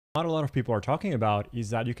Not a lot of people are talking about is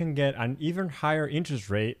that you can get an even higher interest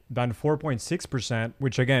rate than 4.6%,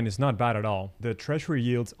 which again is not bad at all. The treasury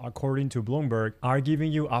yields, according to Bloomberg, are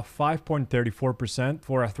giving you a 5.34%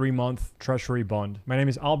 for a 3-month treasury bond. My name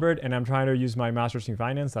is Albert and I'm trying to use my master's in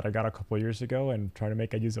finance that I got a couple years ago and try to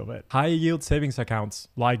make a use of it. High yield savings accounts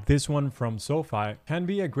like this one from SoFi can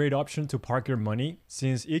be a great option to park your money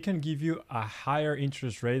since it can give you a higher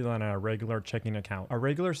interest rate than a regular checking account. A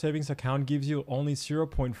regular savings account gives you only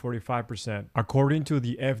 0.45%, according to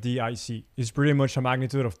the FDIC. It's pretty much a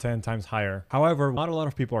magnitude of 10 times higher. However, what a lot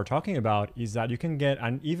of people are talking about is that you can get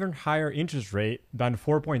an even higher interest rate than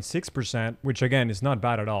 4.6%, which again is not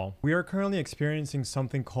bad at all. We are currently experiencing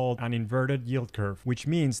something called an inverted yield curve, which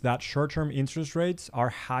means that short-term interest rates are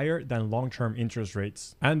higher than long-term interest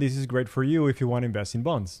rates. And this is great for you if you want to invest in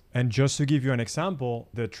bonds. And just to give you an example,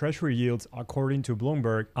 the treasury yields, according to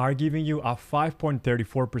Bloomberg, are giving you a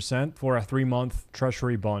 5.34% for a 3-month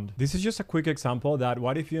treasury bond. This is just a quick example that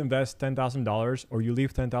what if you invest $10,000 or you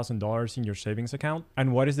leave $10,000 in your savings account,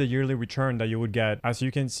 and what is the yearly return that you would get? As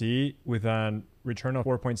you can see, with an return of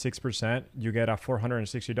 4.6%, you get a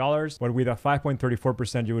 $460, but with a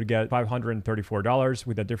 5.34%, you would get $534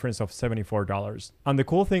 with a difference of $74. And the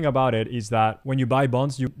cool thing about it is that when you buy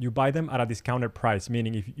bonds, you buy them at a discounted price,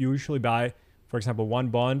 meaning if you usually buy, for example, one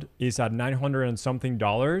bond is at $900 and something,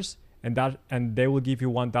 and they will give you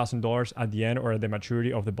 $1,000 at the end or at the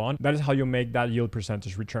maturity of the bond. That is how you make that yield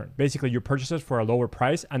percentage return. Basically, you purchase it for a lower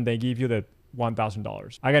price and they give you the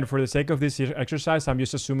 $1,000. Again, for the sake of this exercise, I'm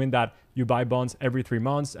just assuming that you buy bonds every 3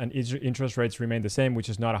 months and interest rates remain the same, which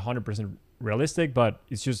is not 100% realistic, but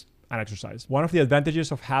it's just an exercise. One of the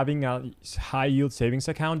advantages of having a high yield savings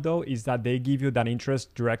account though is that they give you that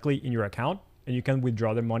interest directly in your account and you can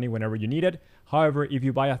withdraw the money whenever you need it. However, if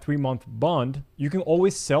you buy a 3-month bond, you can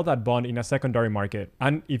always sell that bond in a secondary market.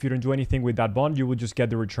 And if you don't do anything with that bond, you will just get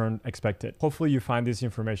the return expected. Hopefully you find this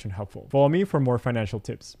information helpful. Follow me for more financial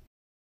tips.